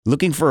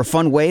Looking for a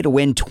fun way to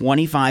win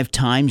 25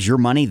 times your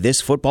money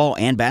this football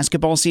and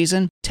basketball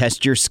season?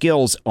 Test your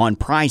skills on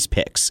Prize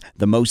Picks,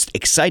 the most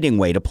exciting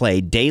way to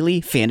play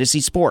daily fantasy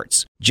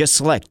sports. Just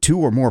select 2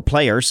 or more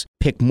players,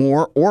 pick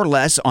more or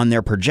less on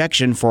their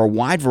projection for a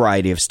wide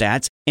variety of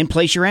stats, and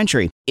place your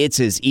entry. It's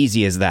as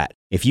easy as that.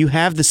 If you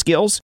have the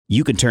skills,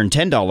 you can turn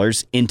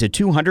 $10 into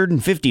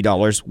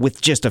 $250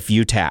 with just a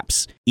few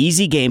taps.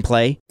 Easy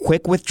gameplay,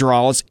 quick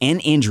withdrawals,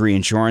 and injury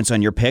insurance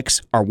on your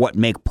picks are what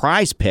make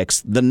Prize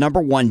Picks the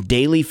 #1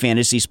 daily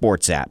fantasy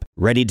sports app.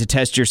 Ready to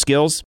test your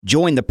skills?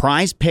 Join the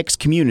Prize Picks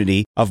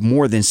community of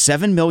more than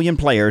 7 million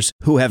players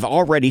who have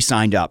already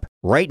signed up.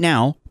 Right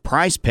now,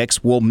 Prize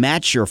Picks will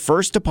match your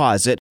first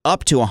deposit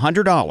up to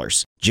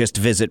 $100. Just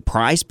visit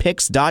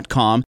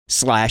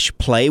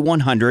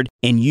prizepicks.com/play100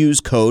 and use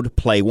code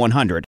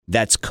PLAY100.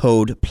 That's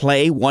code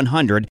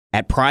PLAY100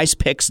 at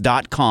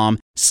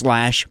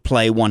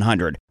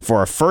prizepicks.com/play100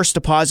 for a first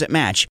deposit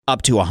match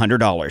up to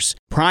 $100.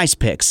 Prize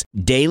Picks,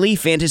 daily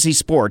fantasy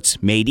sports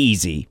made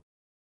easy.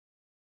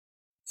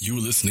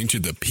 You're listening to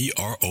the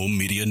PRO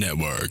Media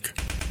Network,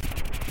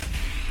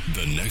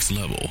 the next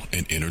level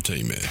in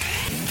entertainment.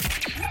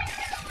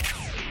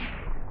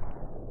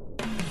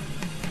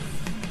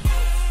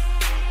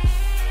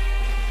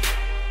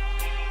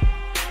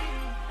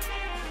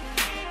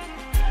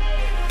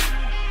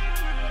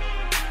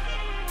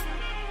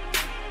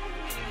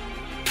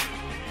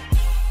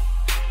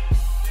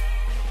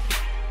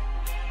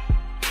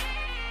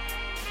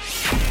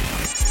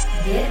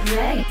 Get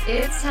ready.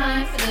 It's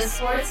time for the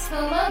Sports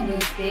Coma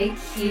with Big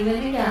Q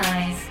and the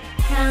guys.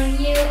 Telling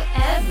you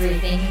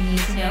everything you need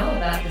to know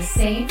about the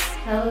Saints,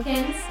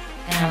 Pelicans,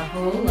 and a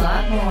whole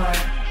lot more.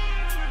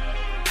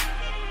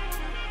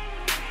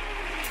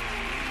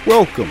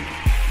 Welcome.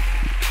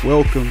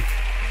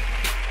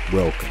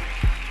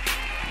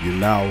 You're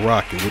now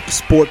rocking with the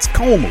Sports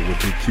Coma with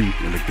Big Q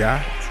and the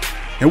guys.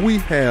 And we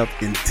have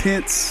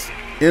intense,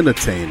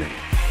 entertaining,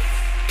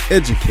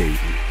 educating,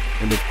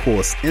 and of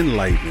course,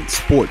 enlightening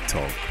sport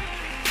talk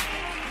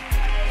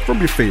from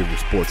your favorite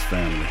sports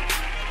family.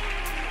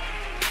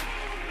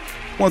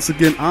 Once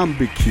again, I'm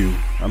Big Q.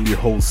 I'm your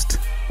host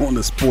on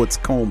the Sports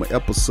Coma,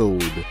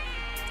 episode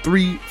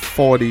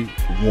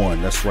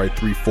 341. That's right,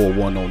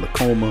 341 on the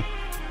Coma.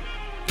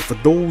 And for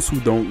those who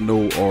don't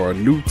know or are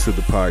new to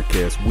the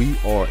podcast, we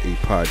are a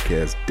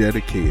podcast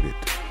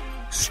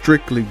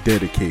strictly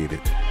dedicated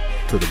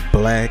to the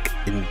black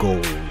and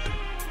gold,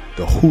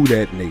 the Who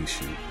Dat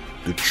Nation,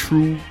 the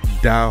true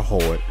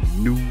diehard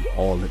New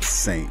Orleans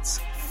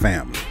Saints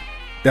family.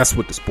 That's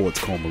what the Sports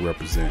Coma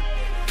represent.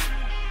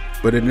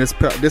 But in this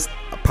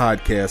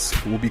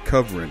podcast, we'll be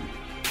covering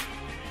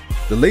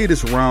the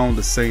latest round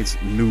of Saints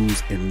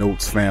news and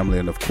notes family.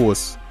 And of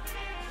course,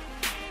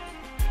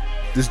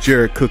 this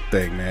Jared Cook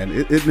thing, man.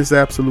 Isn't this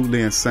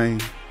absolutely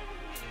insane?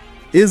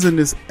 Isn't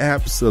this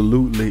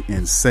absolutely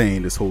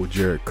insane, this whole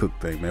Jared Cook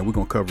thing, man? We're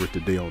going to cover it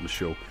today on the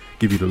show.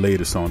 Give you the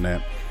latest on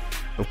that.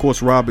 Of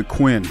course, Robert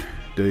Quinn,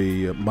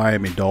 the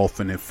Miami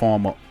Dolphin and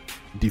former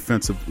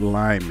defensive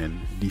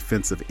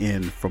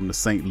end from the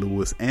St.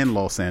 Louis and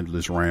Los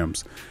Angeles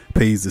Rams,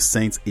 pays the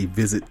Saints a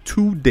visit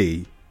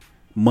today,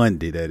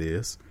 Monday, that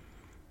is.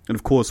 And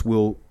of course,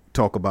 we'll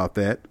talk about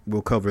that.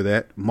 We'll cover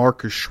that.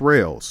 Marcus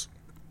Shrells,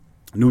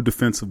 new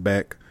defensive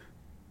back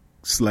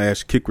 /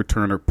 kick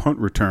returner,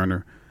 punt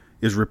returner,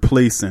 is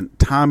replacing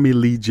Tommy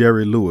Lee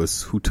Jerry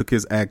Lewis, who took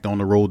his act on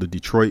the road to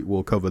Detroit.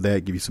 We'll cover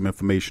that, give you some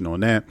information on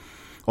that.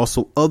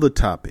 Also, other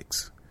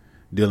topics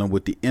dealing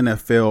with the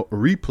NFL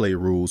replay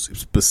rules,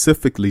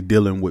 specifically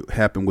dealing with what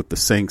happened with the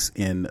Saints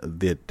in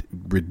that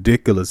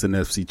ridiculous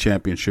NFC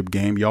Championship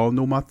game. Y'all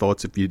know my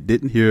thoughts. If you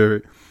didn't hear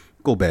it,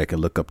 go back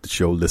and look up the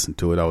show, listen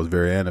to it. I was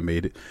very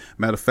animated.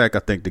 Matter of fact, I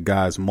think the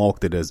guys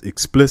marked it as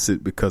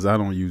explicit because I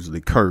don't usually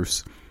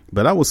curse,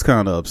 but I was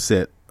kind of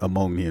upset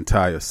among the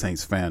entire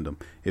Saints fandom.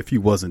 If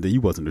you wasn't there,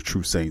 you wasn't a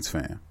true Saints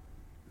fan,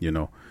 you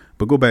know.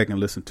 But go back and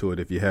listen to it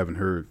if you haven't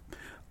heard.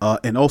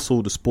 And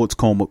also the Sports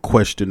Coma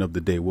question of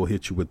the day. We'll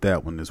hit you with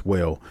that one as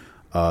well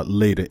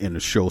later in the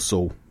show.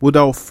 So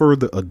without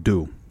further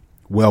ado,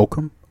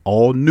 welcome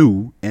all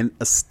new and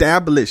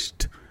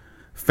established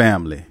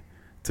family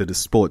to the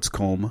Sports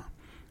Coma.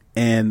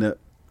 And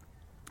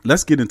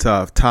let's get into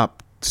our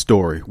top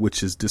story,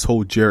 which is this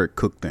whole Jared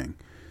Cook thing.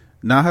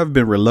 Now, I have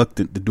been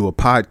reluctant to do a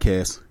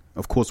podcast.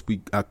 Of course,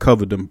 I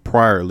covered them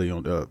priorly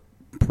on the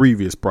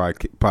previous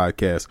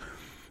podcast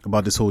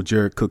about this whole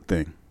Jared Cook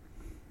thing.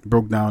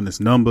 Broke down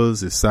his numbers,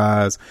 his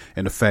size,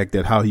 and the fact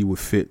that how he would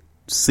fit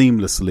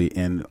seamlessly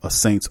in a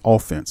Saints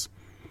offense.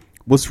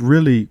 What's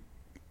really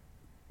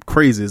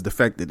crazy is the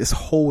fact that this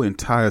whole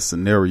entire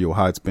scenario,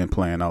 how it's been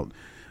playing out.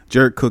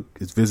 Jared Cook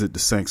has visited the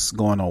Saints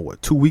going on,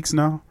 2 weeks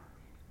now?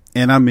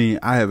 And I mean,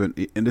 I haven't,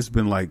 and it's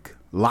been like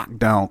locked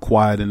down,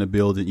 quiet in the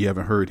building. You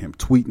haven't heard him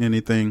tweeting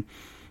anything.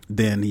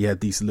 Then he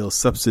had these little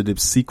substantive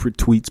secret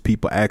tweets.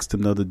 People asked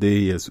him the other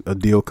day, is a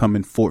deal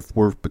coming forth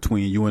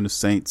between you and the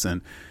Saints?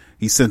 And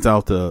he sent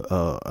out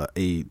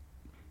a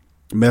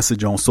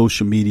message on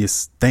social media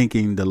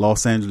thanking the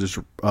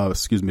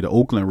the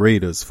Oakland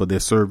Raiders for their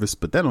service,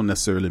 but that don't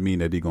necessarily mean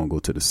that they're going to go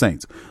to the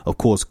Saints. Of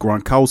course,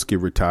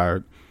 Gronkowski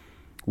retired,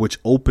 which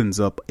opens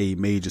up a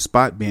major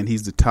spot, being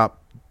he's the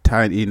top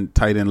tight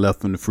end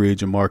left in the free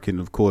agent market. And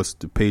of course,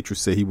 the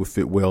Patriots say he would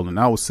fit well in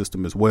our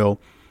system as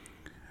well.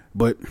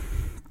 But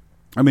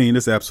I mean,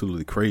 it's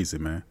absolutely crazy,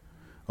 man.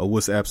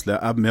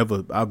 I've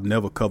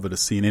never covered or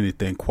seen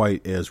anything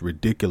quite as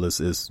ridiculous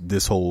as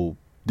this whole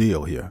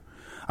deal here.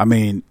 I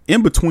mean,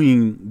 in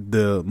between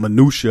the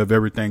minutia of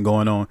everything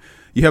going on,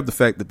 you have the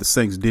fact that the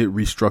Saints did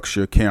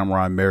restructure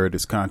Cameron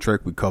Meredith's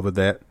contract. We covered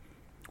that.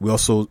 We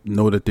also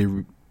know that they,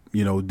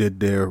 did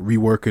their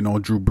reworking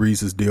on Drew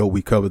Brees' deal.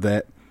 We covered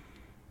that.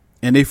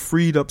 And they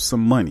freed up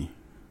some money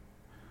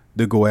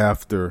to go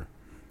after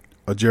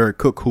a Jared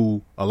Cook,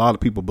 who a lot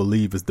of people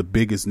believe is the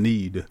biggest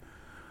need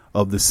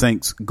of the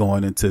Saints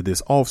going into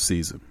this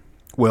offseason.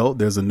 Well,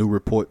 there's a new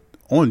report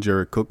on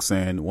Jared Cook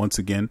saying, once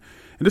again,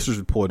 and this was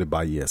reported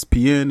by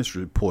ESPN, this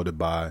was reported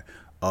by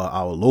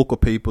our local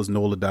papers,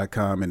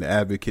 NOLA.com and The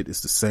Advocate.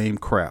 It's the same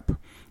crap.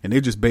 And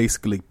they're just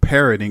basically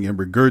parroting and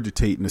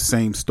regurgitating the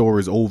same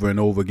stories over and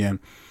over again,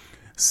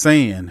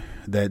 saying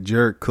that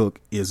Jared Cook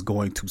is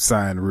going to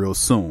sign real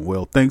soon.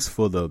 Well, thanks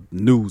for the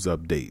news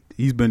update.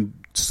 He's been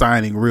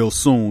signing real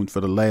soon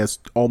for the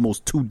last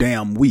almost 2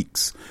 damn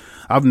weeks.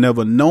 I've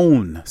never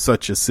known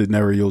such a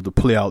scenario to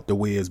play out the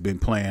way it's been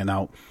playing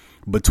out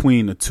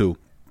between the two.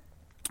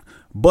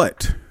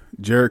 But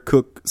Jared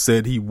Cook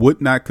said he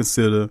would not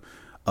consider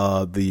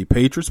the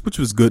Patriots, which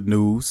was good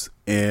news.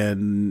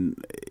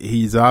 And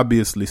he's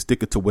obviously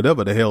sticking to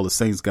whatever the hell the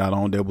Saints got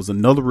on. There was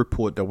another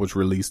report that was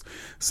released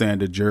saying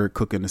that Jared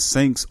Cook and the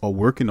Saints are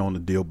working on a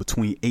deal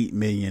between $8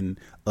 million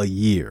a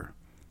year.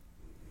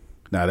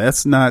 Now,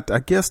 that's not, I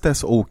guess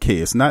that's okay.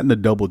 It's not in the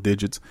double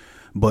digits,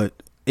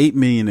 but $8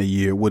 million a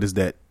year. What is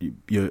that?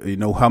 You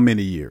know, how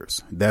many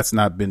years? That's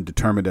not been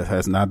determined. That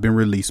has not been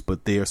released,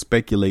 but they are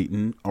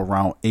speculating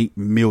around $8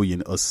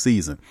 million a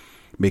season,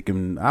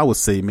 making, I would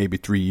say, maybe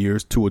 3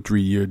 years, 2 or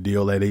 3 year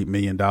deal at $8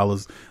 million,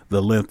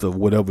 the length of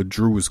whatever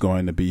Drew is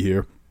going to be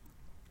here.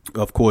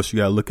 Of course, you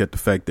got to look at the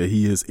fact that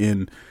he is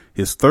in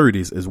his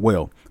 30s as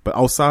well. But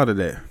outside of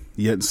that,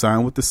 he hadn't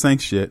signed with the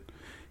Saints yet.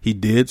 He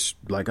did,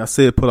 like I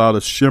said, put out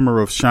a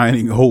shimmer of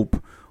shining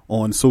hope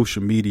on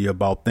social media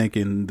about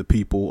thanking the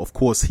people. Of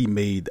course,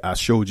 I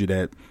showed you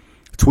that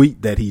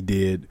tweet that he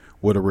did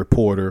with a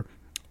reporter,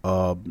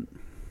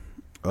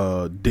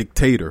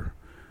 Dictator,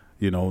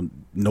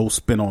 no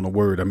spin on the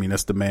word. I mean,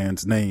 that's the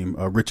man's name,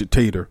 Richard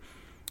Tater,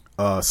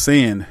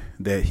 saying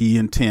that he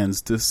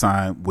intends to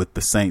sign with the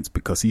Saints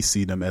because he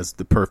see them as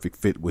the perfect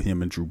fit with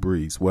him and Drew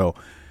Brees. Well,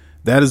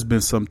 that has been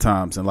some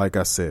times, and like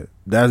I said,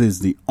 that is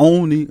the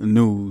only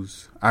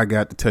news I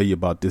got to tell you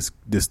about this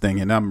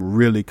thing, and I'm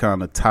really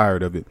kind of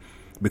tired of it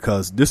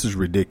because this is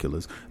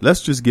ridiculous.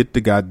 Let's just get the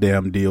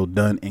goddamn deal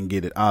done and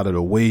get it out of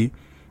the way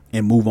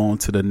and move on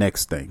to the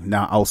next thing.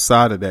 Now,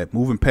 outside of that,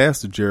 moving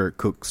past the Jared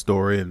Cook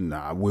story, and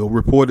I will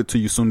report it to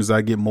you as soon as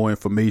I get more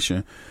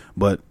information,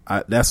 but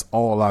that's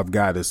all I've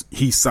got is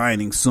he's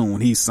signing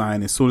soon. He's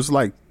signing. So it's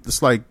like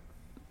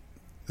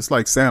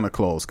Santa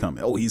Claus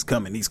coming. Oh, he's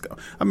coming. He's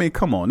coming. I mean,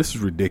 come on. This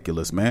is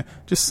ridiculous, man.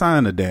 Just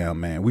sign the damn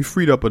man. We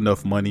freed up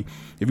enough money.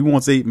 If he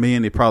wants $8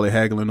 million, they're probably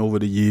haggling over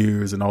the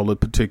years and all the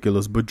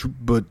particulars. But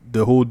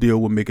the whole deal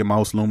with Mickey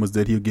Mouse Loom is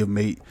that he'll give him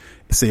 8.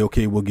 Say,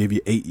 okay, we'll give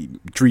you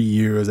 3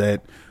 years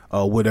at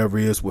whatever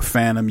it is with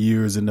phantom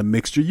years in the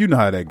mixture. You know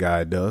how that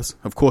guy does.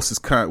 Of course,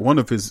 one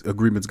of his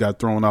agreements got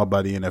thrown out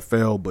by the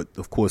NFL, but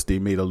of course they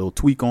made a little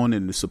tweak on it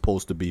and it's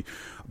supposed to be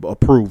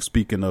approved.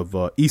 Speaking of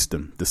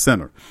Easton, the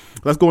center.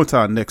 Let's go into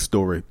our next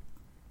story.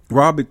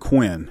 Robert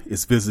Quinn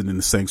is visiting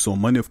the Saints on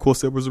Monday. Of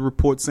course, there was a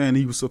report saying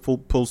he was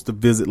supposed to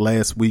visit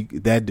last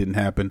week. That didn't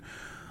happen.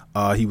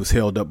 He was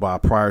held up by a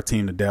prior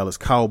team, the Dallas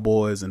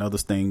Cowboys, and other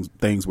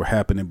things were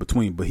happening in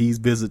between. But he's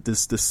visited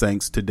the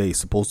Saints today.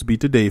 Supposed to be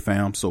today,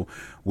 fam. So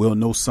we'll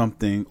know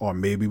something, or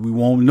maybe we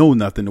won't know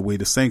nothing the way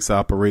the Saints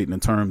operating in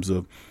terms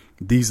of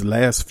these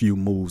last few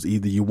moves.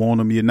 Either you want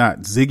them or you're not.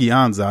 Ziggy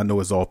Ansah, I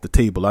know, is off the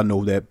table. I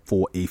know that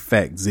for a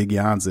fact. Ziggy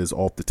Ansah is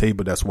off the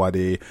table. That's why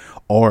they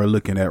are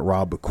looking at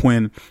Robert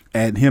Quinn,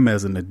 adding him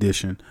as an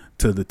addition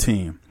to the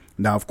team.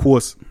 Now, of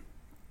course,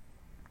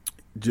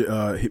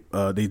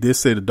 they did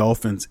say the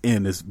Dolphins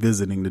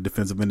the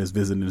defensive end is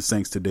visiting the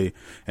Saints today,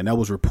 and that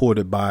was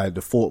reported by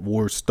the Fort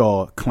Worth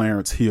Star,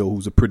 Clarence Hill,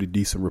 who's a pretty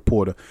decent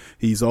reporter.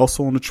 He's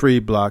also on the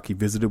trade block. He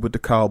visited with the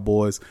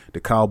Cowboys. The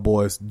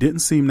Cowboys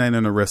didn't seem that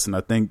interesting. I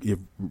think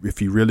if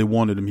he really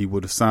wanted him, he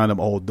would have signed him,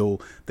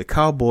 although the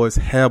Cowboys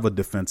have a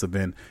defensive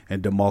end,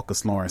 and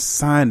DeMarcus Lawrence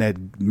signed that.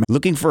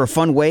 Looking for a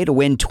fun way to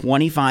win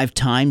 25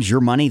 times your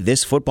money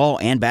this football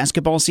and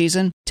basketball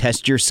season?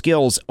 Test your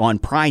skills on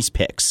Prize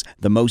Picks,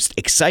 the most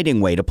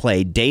exciting way to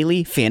play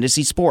daily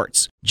fantasy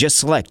sports. Just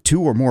select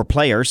 2 or more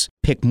players,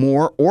 pick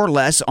more or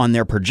less on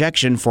their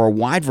projection for a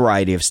wide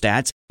variety of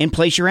stats, and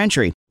place your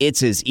entry.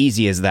 It's as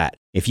easy as that.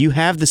 If you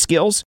have the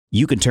skills,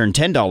 you can turn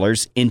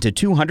 $10 into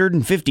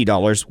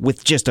 $250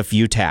 with just a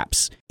few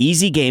taps.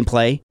 Easy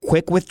gameplay,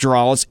 quick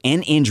withdrawals,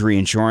 and injury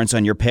insurance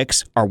on your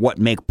picks are what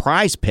make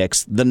Prize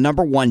Picks the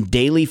 #1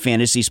 daily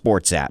fantasy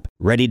sports app.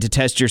 Ready to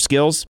test your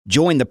skills?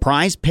 Join the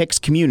Prize Picks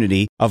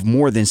community of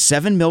more than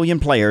 7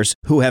 million players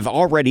who have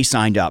already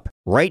signed up.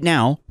 Right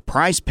now,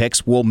 Prize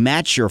Picks will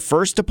match your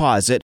first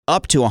deposit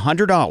up to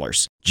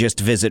 $100. Just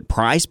visit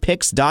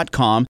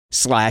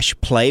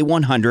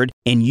prizepicks.com/play100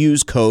 and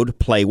use code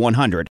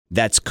PLAY100.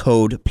 That's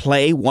code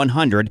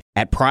PLAY100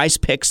 at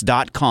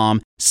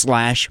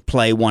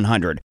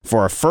prizepicks.com/play100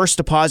 for a first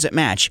deposit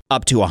match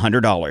up to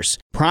 $100.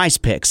 Prize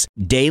Picks,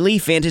 daily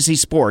fantasy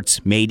sports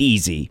made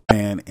easy.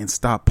 And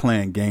stop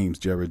playing games,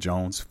 Jerry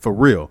Jones. For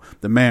real.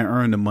 The man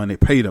earned the money,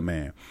 pay the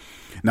man.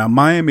 Now,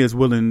 Miami is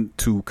willing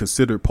to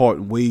consider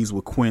parting ways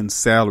with Quinn's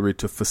salary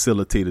to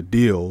facilitate a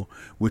deal,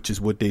 which is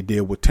what they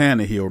did with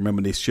Tannehill.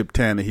 Remember, they shipped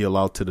Tannehill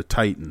out to the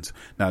Titans.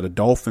 Now, the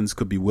Dolphins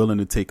could be willing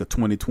to take a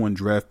 2020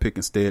 draft pick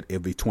instead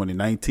of a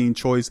 2019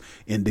 choice.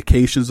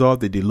 Indications are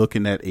that they're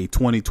looking at a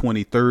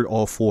 2020 third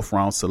or fourth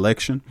round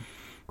selection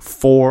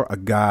for a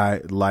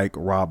guy like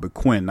Robert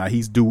Quinn. Now,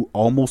 he's due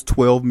almost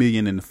 $12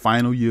 million in the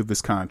final year of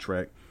his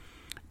contract,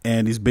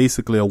 and he's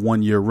basically a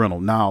one-year rental.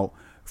 Now,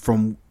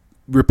 from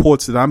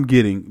reports that I'm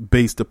getting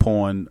based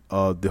upon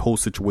the whole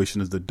situation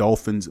is the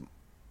Dolphins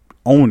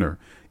owner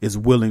is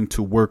willing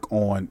to work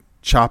on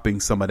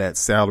chopping some of that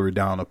salary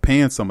down or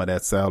paying some of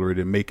that salary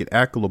to make it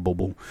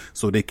equitable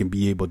so they can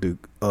be able to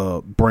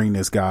bring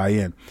this guy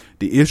in.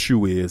 The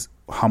issue is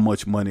how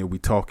much money are we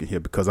talking here?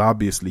 Because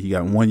obviously he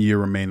got 1 year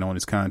remaining on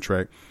his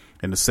contract,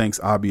 and the Saints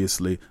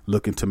obviously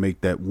looking to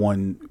make that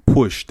one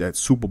push, that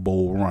Super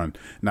Bowl run.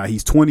 Now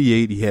he's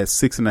 28. He had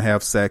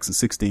 6.5 sacks in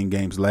 16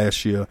 games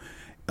last year.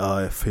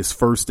 His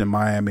first in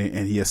Miami,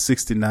 and he has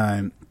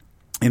 69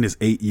 in his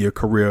 8-year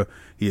career.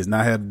 He has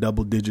not had a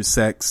double-digit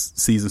sacks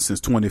season since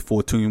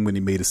 2014 when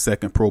he made his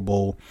second Pro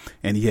Bowl,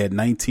 and he had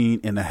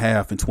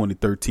 19.5 in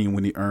 2013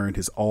 when he earned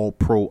his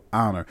All-Pro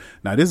honor.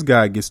 Now, this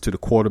guy gets to the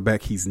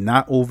quarterback. He's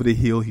not over the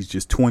hill. He's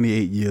just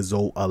 28 years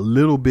old, a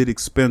little bit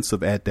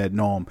expensive at that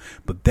norm,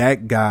 but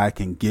that guy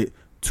can get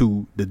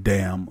to the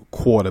damn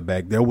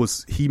quarterback.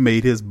 He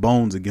made his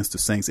bones against the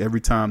Saints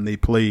every time they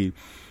played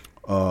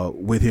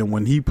with him.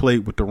 When he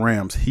played with the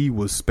Rams, he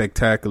was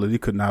spectacular. They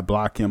could not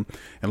block him.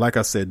 And like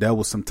I said, that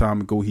was some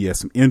time ago. He had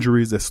some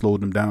injuries that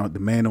slowed him down. The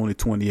man only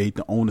 28.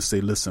 The owner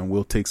say, listen,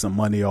 we'll take some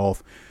money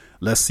off.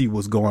 Let's see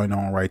what's going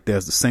on right there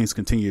as the Saints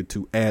continue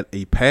to add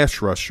a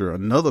pass rusher,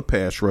 another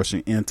pass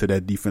rusher into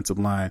that defensive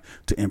line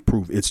to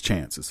improve its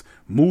chances.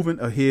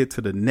 Moving ahead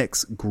to the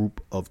next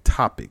group of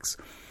topics.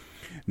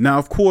 Now,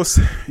 of course,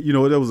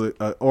 there was an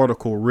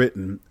article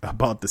written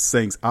about the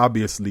Saints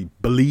obviously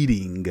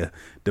bleeding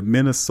the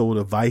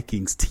Minnesota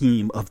Vikings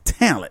team of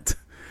talent.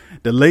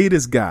 The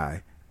latest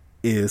guy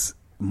is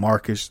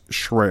Marcus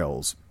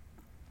Shrells.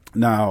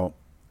 Now,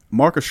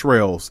 Marcus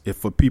Shrells, if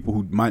for people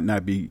who might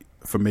not be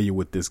familiar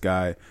with this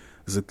guy,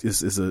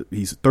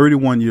 he's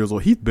 31 years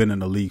old. He's been in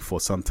the league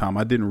for some time.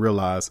 I didn't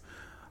realize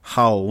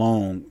how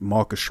long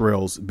Marcus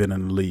Shrells been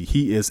in the league.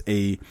 He is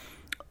a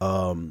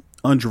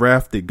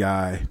undrafted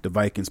guy the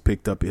Vikings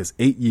picked up. He has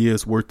 8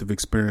 years worth of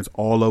experience,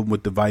 all of them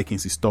with the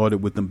Vikings. He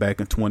started with them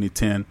back in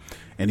 2010,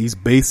 and he's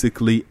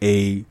basically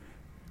a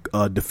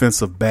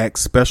defensive back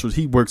specialist.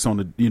 He works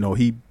on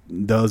he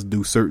does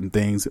do certain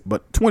things,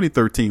 but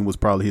 2013 was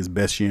probably his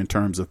best year in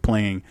terms of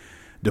playing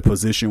the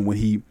position when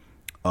he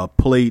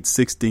played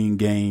 16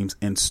 games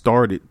and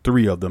started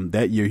 3 of them.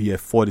 That year he had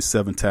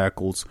 47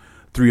 tackles,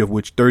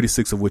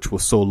 36 of which were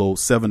solo,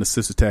 7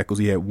 assisted tackles.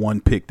 He had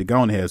 1 pick. The guy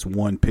only has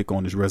 1 pick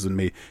on his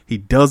resume. He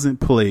doesn't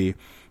play,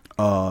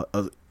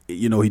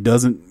 he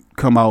doesn't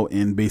come out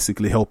and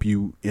basically help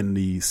you in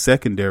the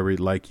secondary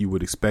like you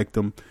would expect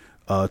him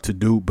to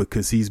do,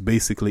 because he's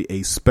basically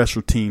a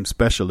special team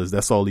specialist.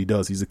 That's all he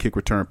does. He's a kick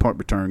return, punt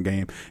return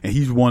game, and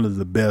he's one of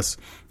the best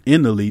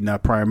in the league. Now,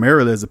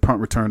 primarily as a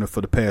punt returner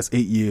for the past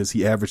 8 years,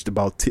 he averaged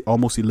about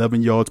almost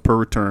 11 yards per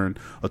return,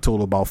 a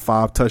total of about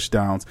 5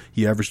 touchdowns.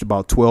 He averaged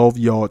about 12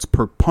 yards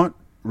per punt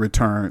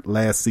return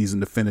last season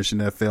to finish in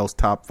NFL's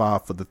top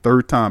 5 for the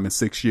 3rd time in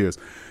 6 years.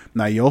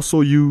 Now, he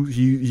also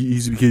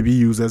he can be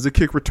used as a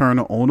kick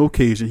returner on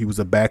occasion. He was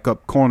a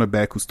backup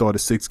cornerback who started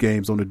 6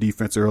 games on the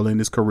defense early in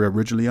his career,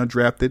 originally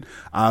undrafted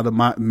out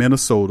of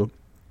Minnesota.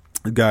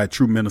 A guy,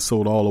 true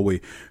Minnesota all the way.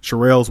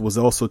 Shrells was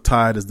also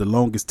tied as the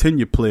longest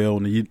tenured player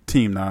on the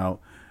team. Now,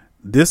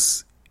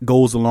 this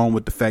goes along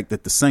with the fact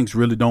that the Saints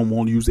really don't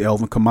want to use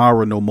Alvin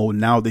Kamara no more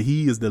now that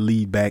he is the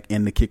lead back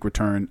in the kick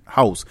return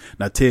house.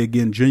 Now, Ted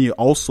Ginn Jr.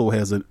 also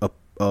has a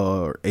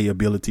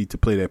ability to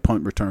play that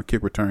punt return,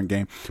 kick return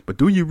game. But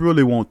do you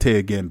really want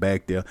Ted Ginn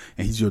back there?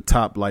 And he's your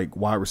top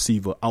wide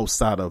receiver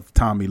outside of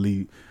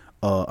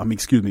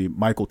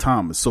Michael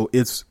Thomas. So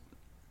it's,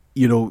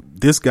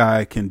 this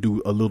guy can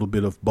do a little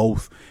bit of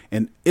both,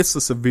 and it's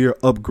a severe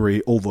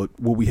upgrade over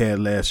what we had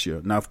last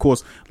year. Now, of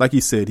course, like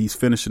he said, he's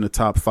finishing the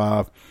top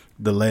 5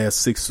 the last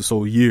 6 or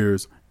so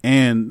years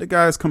And the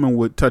guy's coming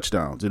with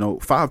touchdowns,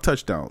 5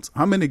 touchdowns.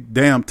 How many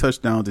damn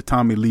touchdowns did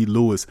Tommy Lee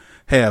Lewis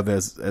have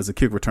as a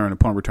kick return and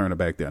punt returner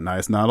back there? Now,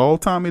 it's not all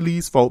Tommy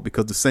Lee's fault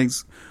because the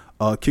Saints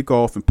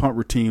kickoff and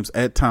punt teams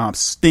at times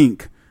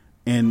stink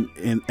in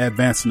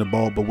advancing the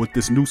ball. But with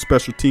this new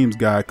special teams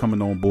guy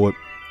coming on board,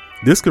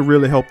 this could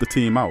really help the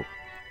team out.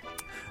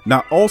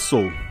 Now,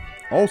 also,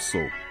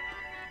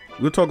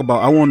 we'll talk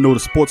about, I want to know the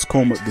sports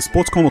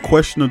coma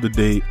question of the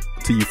day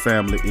to your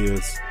family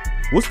is,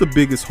 what's the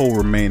biggest hole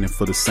remaining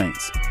for the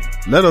Saints?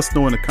 Let us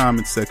know in the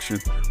comment section.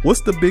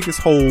 What's the biggest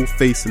hole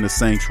facing the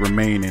Saints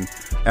remaining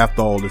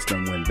after all this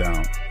done went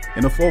down?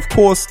 And of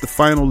course, the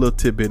final little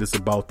tidbit is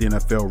about the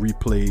NFL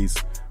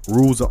replays.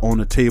 Rules are on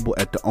the table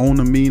at the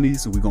owner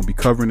meetings. We're going to be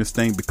covering this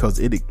thing because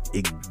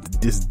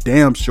this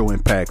damn show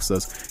impacts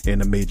us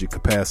in a major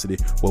capacity.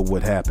 What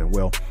would happen?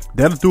 Well,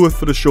 that'll do it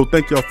for the show.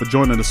 Thank y'all for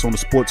joining us on the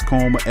Sports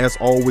Coma. As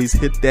always,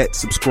 hit that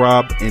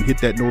subscribe and hit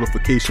that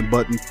notification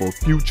button for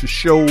future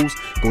shows.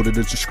 Go to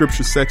the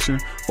description section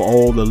for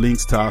all the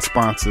links to our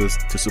sponsors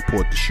to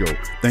support the show.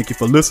 Thank you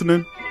for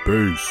listening.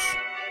 Peace.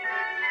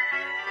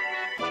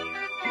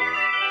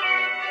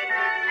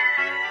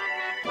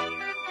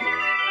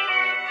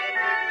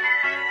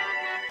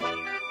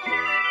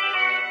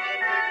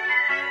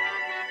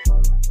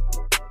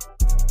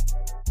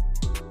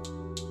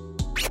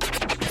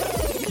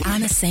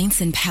 I'm a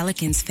Saints and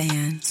Pelicans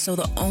fan, so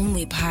the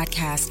only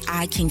podcast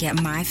I can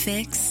get my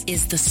fix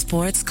is the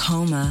Sports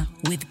Coma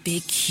with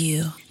Big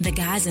Q. The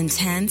guy's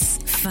intense,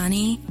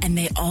 funny, and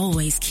they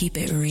always keep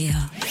it real.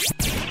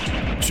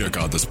 Check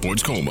out the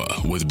Sports Coma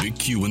with Big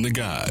Q and the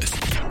guys.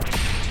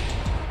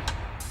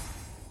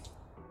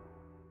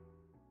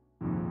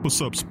 What's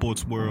up,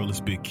 sports world?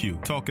 It's Big Q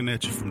talking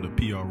at you from the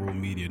PRO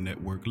Media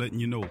Network, letting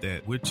you know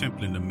that we're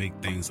attempting to make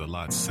things a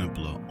lot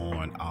simpler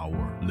on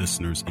our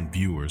listeners and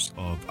viewers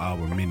of our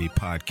mini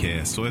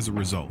podcast. So as a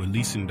result, we're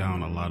leasing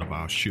down a lot of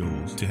our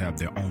shows to have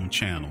their own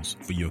channels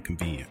for your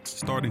convenience.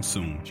 Starting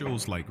soon,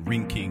 shows like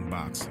Ring King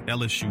Box,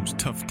 LSU's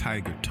Tough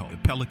Tiger Talk, the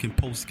Pelican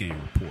Postgame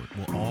Report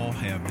will all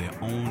have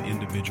their own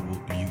individual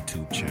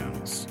YouTube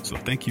channels. So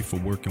thank you for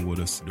working with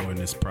us during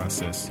this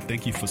process.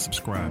 Thank you for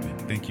subscribing.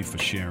 Thank you for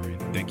sharing.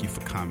 Thank you for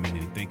commenting.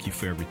 Thank you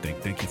for everything.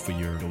 Thank you for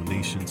your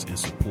donations and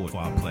support for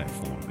our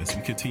platform as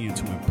we continue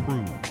to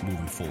improve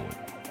moving forward.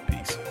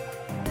 Peace.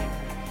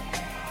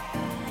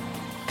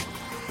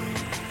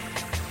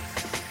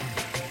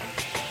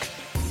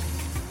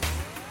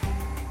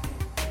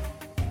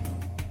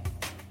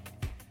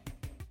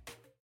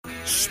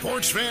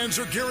 Sports fans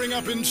are gearing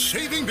up and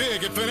saving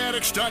big at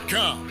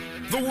Fanatics.com,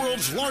 the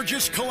world's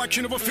largest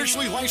collection of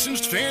officially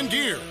licensed fan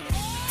gear.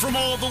 From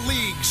all the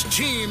leagues,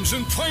 teams,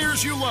 and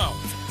players you love,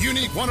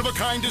 unique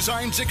one-of-a-kind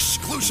designs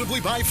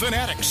exclusively by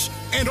Fanatics,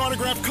 and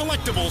autographed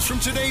collectibles from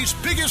today's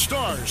biggest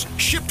stars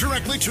shipped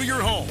directly to your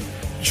home.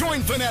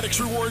 Join Fanatics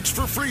Rewards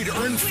for free to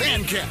earn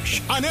fan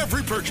cash on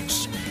every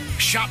purchase.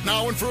 Shop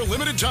now and for a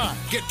limited time,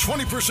 get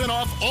 20%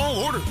 off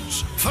all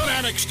orders.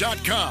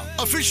 Fanatics.com,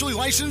 officially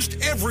licensed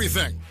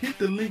everything. Hit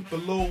the link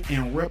below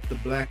and rep the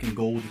black and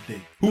gold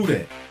today. Who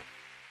that?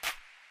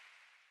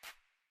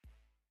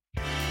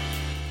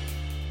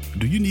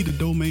 Do you need a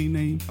domain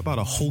name? How about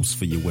a host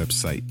for your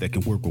website that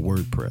can work with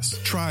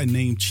WordPress? Try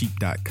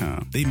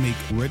Namecheap.com. They make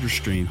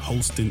registering,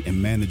 hosting,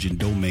 and managing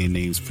domain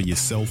names for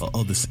yourself or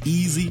others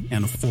easy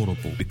and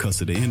affordable because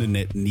the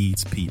internet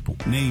needs people.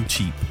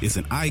 Namecheap is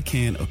an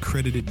ICANN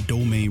accredited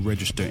domain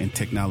register and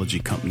technology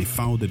company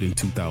founded in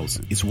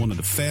 2000. It's one of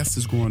the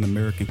fastest growing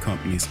American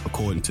companies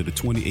according to the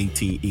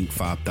 2018 Inc.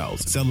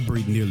 5000.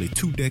 Celebrating nearly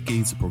 2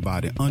 decades of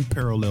providing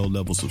unparalleled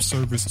levels of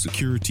service,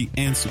 security,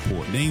 and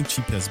support.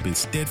 Namecheap has been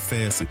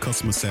steadfast in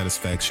customer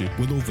satisfaction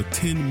with over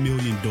 10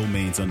 million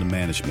domains under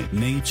management.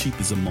 Namecheap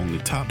is among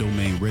the top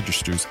domain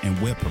registers and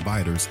web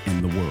providers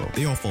in the world.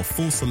 They offer a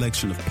full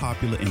selection of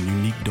popular and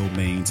unique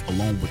domains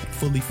along with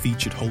fully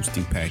featured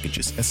hosting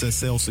packages,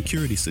 SSL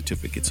security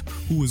certificates,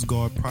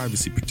 WhoisGuard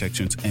privacy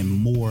protections, and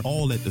more,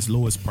 all at the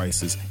lowest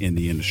prices in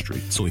the industry.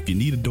 So if you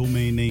need a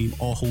domain name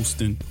or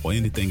hosting or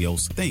anything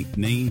else, think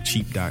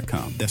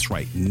Namecheap.com. That's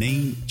right,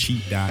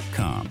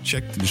 Namecheap.com.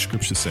 Check the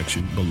description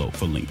section below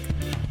for link.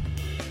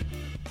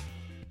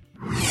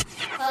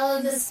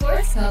 Follow the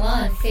Sports Coma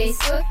on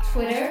Facebook,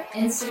 Twitter,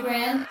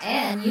 Instagram,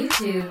 and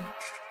YouTube.